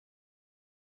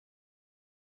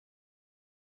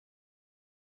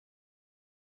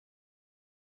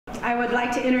I would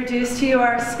like to introduce to you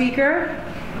our speaker,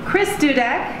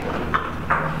 Dudeck,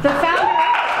 the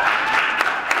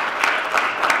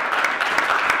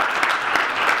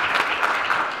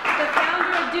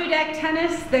founder of Dudeck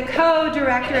Tennis, the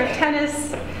co-director of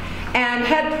tennis, and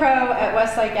head pro at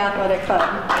Westlake Athletic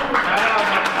Club.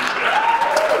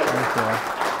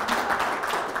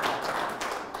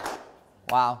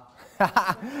 Wow.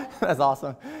 That's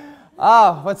awesome.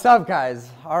 Oh, what's up, guys?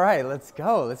 All right, let's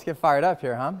go. Let's get fired up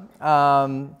here, huh?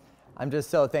 I'm just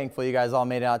so thankful you guys all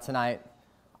made it out tonight.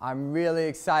 I'm really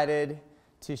excited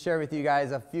to share with you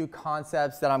guys a few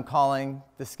concepts that I'm calling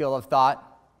the skill of thought.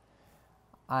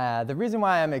 The reason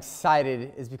why I'm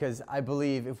excited is because I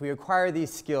believe if we acquire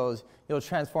these skills, you'll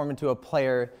transform into a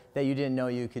player that you didn't know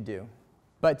you could do.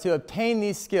 But to obtain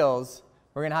these skills,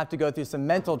 we're going to have to go through some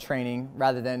mental training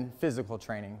rather than physical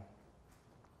training.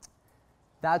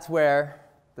 That's where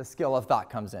the skill of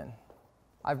thought comes in.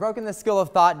 I've broken the skill of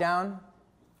thought down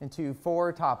into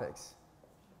 4 topics.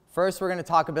 First, we're going to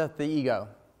talk about the ego.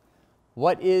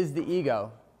 What is the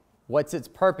ego? What's its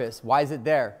purpose? Why is it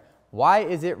there? Why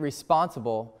is it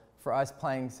responsible for us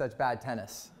playing such bad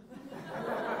tennis?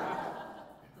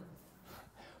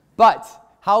 But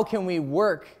how can we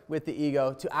work with the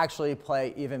ego to actually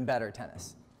play even better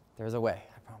tennis? There's a way,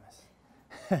 I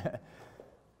promise.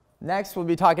 Next, we'll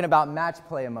be talking about match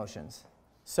play emotions.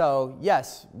 So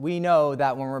yes, we know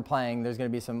that when we're playing, there's going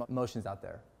to be some emotions out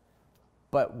there.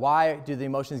 But why do the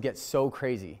emotions get so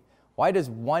crazy? Why does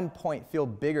 1 point feel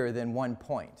bigger than 1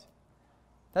 point?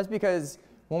 That's because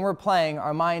when we're playing,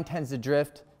 our mind tends to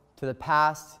drift to the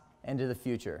past and to the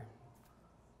future.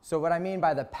 So what I mean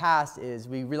by the past is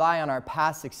we rely on our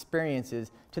past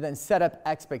experiences to then set up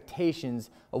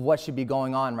expectations of what should be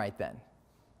going on right then.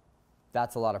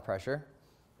 That's a lot of pressure.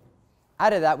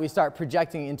 Out of that, we start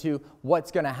projecting into what's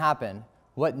going to happen,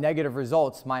 what negative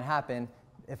results might happen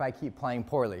if I keep playing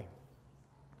poorly.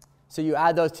 So you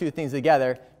add those 2 things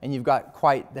together, and you've got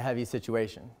quite the heavy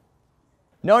situation.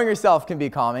 Knowing yourself can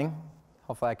be calming.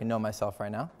 Hopefully I can know myself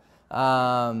right now.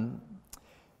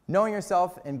 Knowing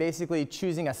yourself and basically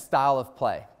choosing a style of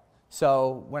play.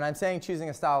 So when I'm saying choosing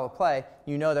a style of play,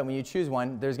 you know that when you choose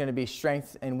one, there's going to be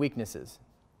strengths and weaknesses.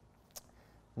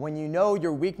 When you know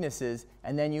your weaknesses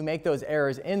and then you make those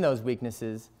errors in those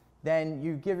weaknesses, then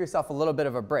you give yourself a little bit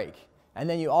of a break. And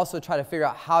then you also try to figure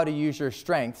out how to use your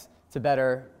strengths to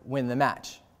better win the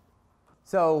match.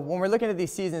 So when we're looking at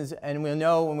these seasons, and we'll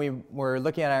know when we're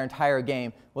looking at our entire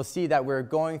game, we'll see that we're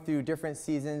going through different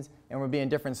seasons and we'll be in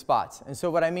different spots. And so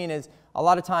what I mean is, a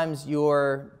lot of times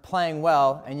you're playing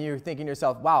well and you're thinking to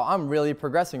yourself, wow, I'm really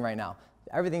progressing right now.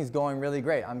 Everything's going really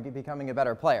great. I'm becoming a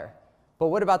better player. But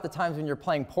what about the times when you're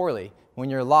playing poorly, when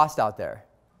you're lost out there?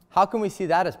 How can we see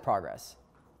that as progress?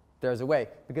 There's a way,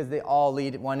 because they all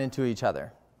lead one into each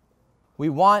other. We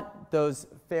want those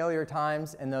failure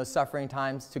times and those suffering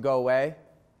times to go away,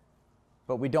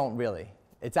 but we don't really.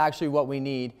 It's actually what we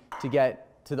need to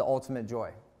get to the ultimate joy.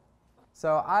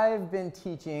 So I've been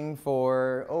teaching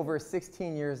for over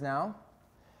 16 years now,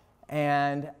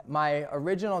 and my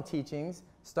original teachings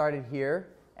started here,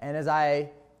 and as I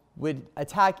would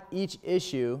attack each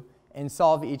issue and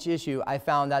solve each issue, I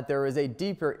found that there was a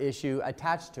deeper issue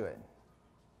attached to it.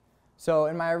 So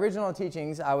in my original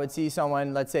teachings, I would see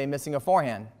someone, let's say, missing a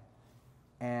forehand,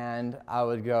 and I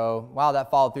would go, wow,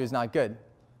 that follow-through is not good.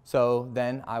 So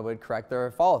then I would correct their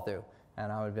follow-through,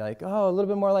 and I would be like, oh, a little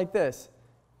bit more like this.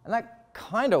 And that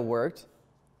kind of worked,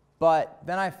 but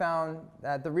then I found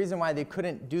that the reason why they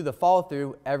couldn't do the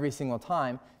follow-through every single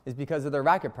time is because of their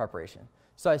racket preparation.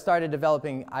 So I started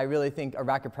developing, I really think a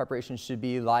racket preparation should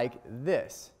be like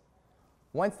this.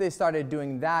 Once they started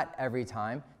doing that every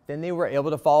time, then they were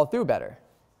able to follow through better.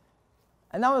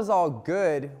 And that was all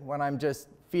good when I'm just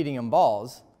feeding them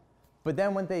balls. But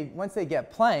then once they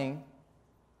get playing,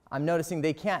 I'm noticing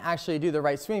they can't actually do the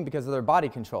right swing because of their body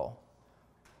control.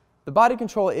 The body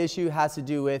control issue has to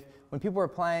do with when people are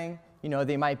playing, you know,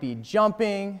 they might be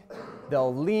jumping,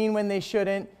 they'll lean when they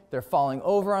shouldn't, they're falling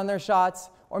over on their shots,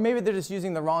 or maybe they're just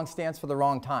using the wrong stance for the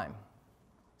wrong time.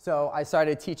 So I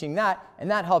started teaching that,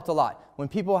 and that helped a lot. When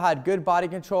people had good body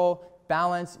control,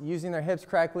 balance, using their hips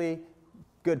correctly,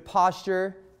 good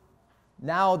posture,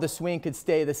 now the swing could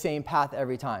stay the same path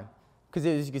every time. Because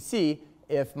as you can see,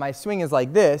 if my swing is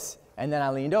like this, and then I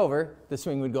leaned over, the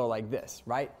swing would go like this,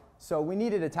 right? So we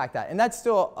needed to attack that. And that's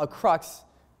still a crux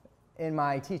in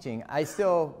my teaching. I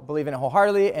still believe in it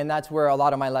wholeheartedly, and that's where a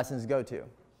lot of my lessons go to.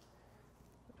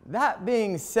 That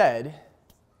being said,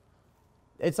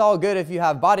 it's all good if you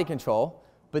have body control,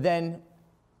 but then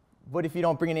what if you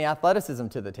don't bring any athleticism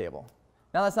to the table?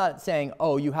 Now that's not saying,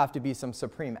 oh, you have to be some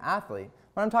supreme athlete,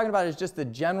 What I'm talking about is just the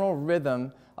general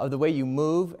rhythm of the way you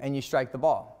move and you strike the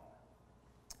ball.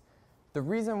 The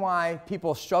reason why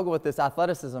people struggle with this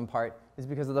athleticism part is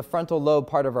because of the frontal lobe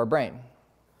part of our brain.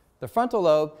 The frontal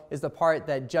lobe is the part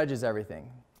that judges everything,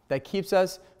 that keeps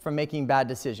us from making bad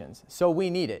decisions. So we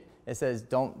need it. It says,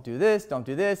 don't do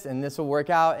this, and this will work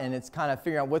out, and it's kind of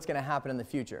figuring out what's going to happen in the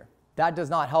future. That does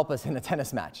not help us in a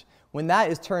tennis match. When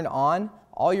that is turned on,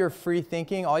 all your free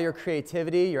thinking, all your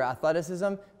creativity, your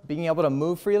athleticism, being able to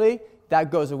move freely,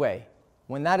 that goes away.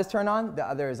 When that is turned on, the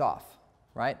other is off,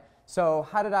 right? So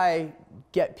how did I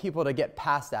get people to get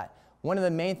past that? One of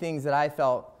the main things that I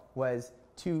felt was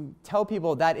to tell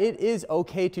people that it is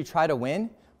okay to try to win,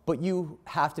 but you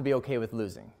have to be okay with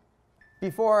losing.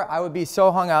 Before, I would be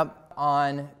so hung up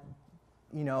on,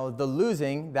 the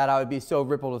losing that I would be so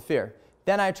rippled with fear.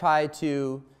 Then I tried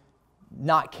to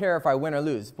not care if I win or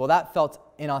lose. Well, that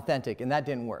felt inauthentic, and that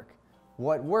didn't work.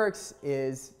 What works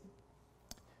is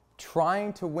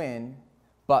trying to win,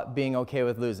 but being okay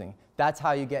with losing. That's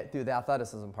how you get through the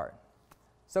athleticism part.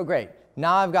 So great.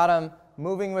 Now I've got them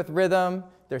moving with rhythm.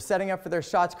 They're setting up for their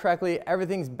shots correctly.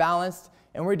 Everything's balanced,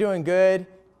 and we're doing good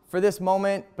for this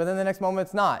moment, but then the next moment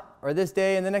it's not. Or this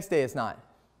day and the next day it's not.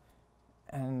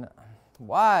 And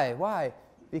why? Why?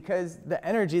 Because the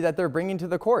energy that they're bringing to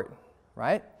the court,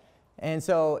 right? And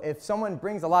so if someone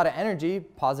brings a lot of energy,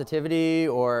 positivity,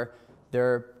 or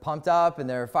they're pumped up and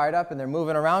they're fired up and they're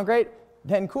moving around great,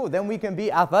 then cool, then we can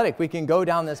be athletic. We can go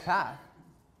down this path.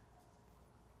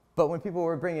 But when people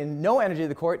were bringing no energy to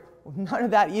the court, none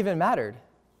of that even mattered.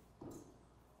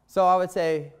 So I would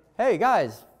say, hey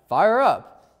guys, fire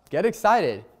up, get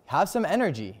excited, have some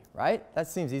energy, right? That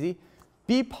seems easy.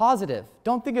 Be positive.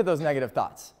 Don't think of those negative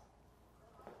thoughts.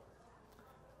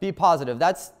 Be positive.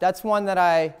 That's one that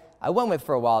I went with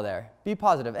for a while there. Be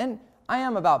positive. And I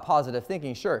am about positive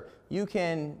thinking, sure. You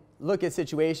can look at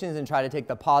situations and try to take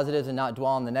the positives and not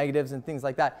dwell on the negatives and things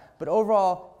like that. But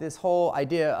overall, this whole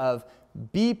idea of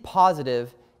be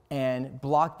positive and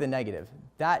block the negative,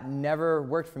 that never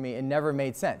worked for me. It never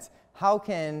made sense. How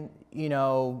can,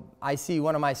 I see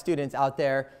one of my students out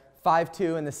there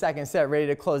 5-2 in the second set, ready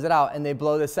to close it out, and they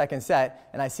blow the second set,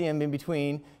 and I see him in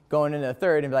between going into the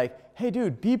third and be like, hey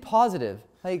dude, be positive.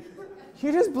 Like,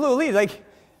 you just blew a lead. Like,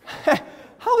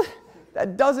 how,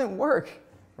 that doesn't work,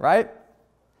 right?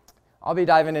 I'll be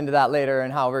diving into that later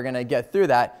and how we're going to get through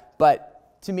that,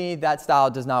 but to me, that style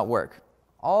does not work.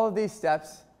 All of these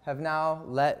steps have now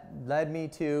led me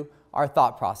to our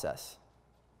thought process.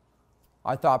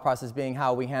 Our thought process being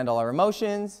how we handle our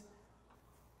emotions.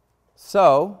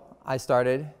 So I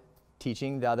started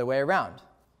teaching the other way around.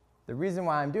 The reason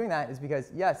why I'm doing that is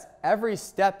because, yes, every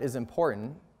step is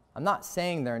important. I'm not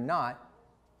saying they're not,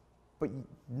 but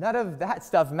none of that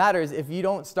stuff matters if you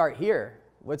don't start here.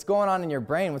 What's going on in your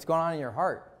brain? What's going on in your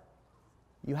heart?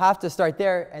 You have to start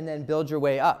there and then build your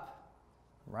way up,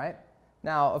 right?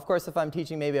 Now, of course, if I'm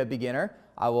teaching maybe a beginner,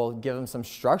 I will give them some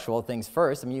structural things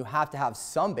first. I mean, you have to have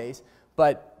some base,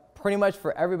 but pretty much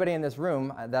for everybody in this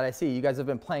room that I see, you guys have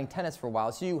been playing tennis for a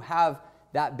while, so you have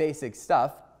that basic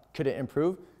stuff. Could it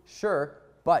improve? Sure,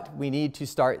 but we need to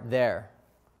start there.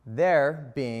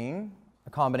 There being a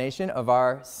combination of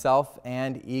our self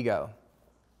and ego.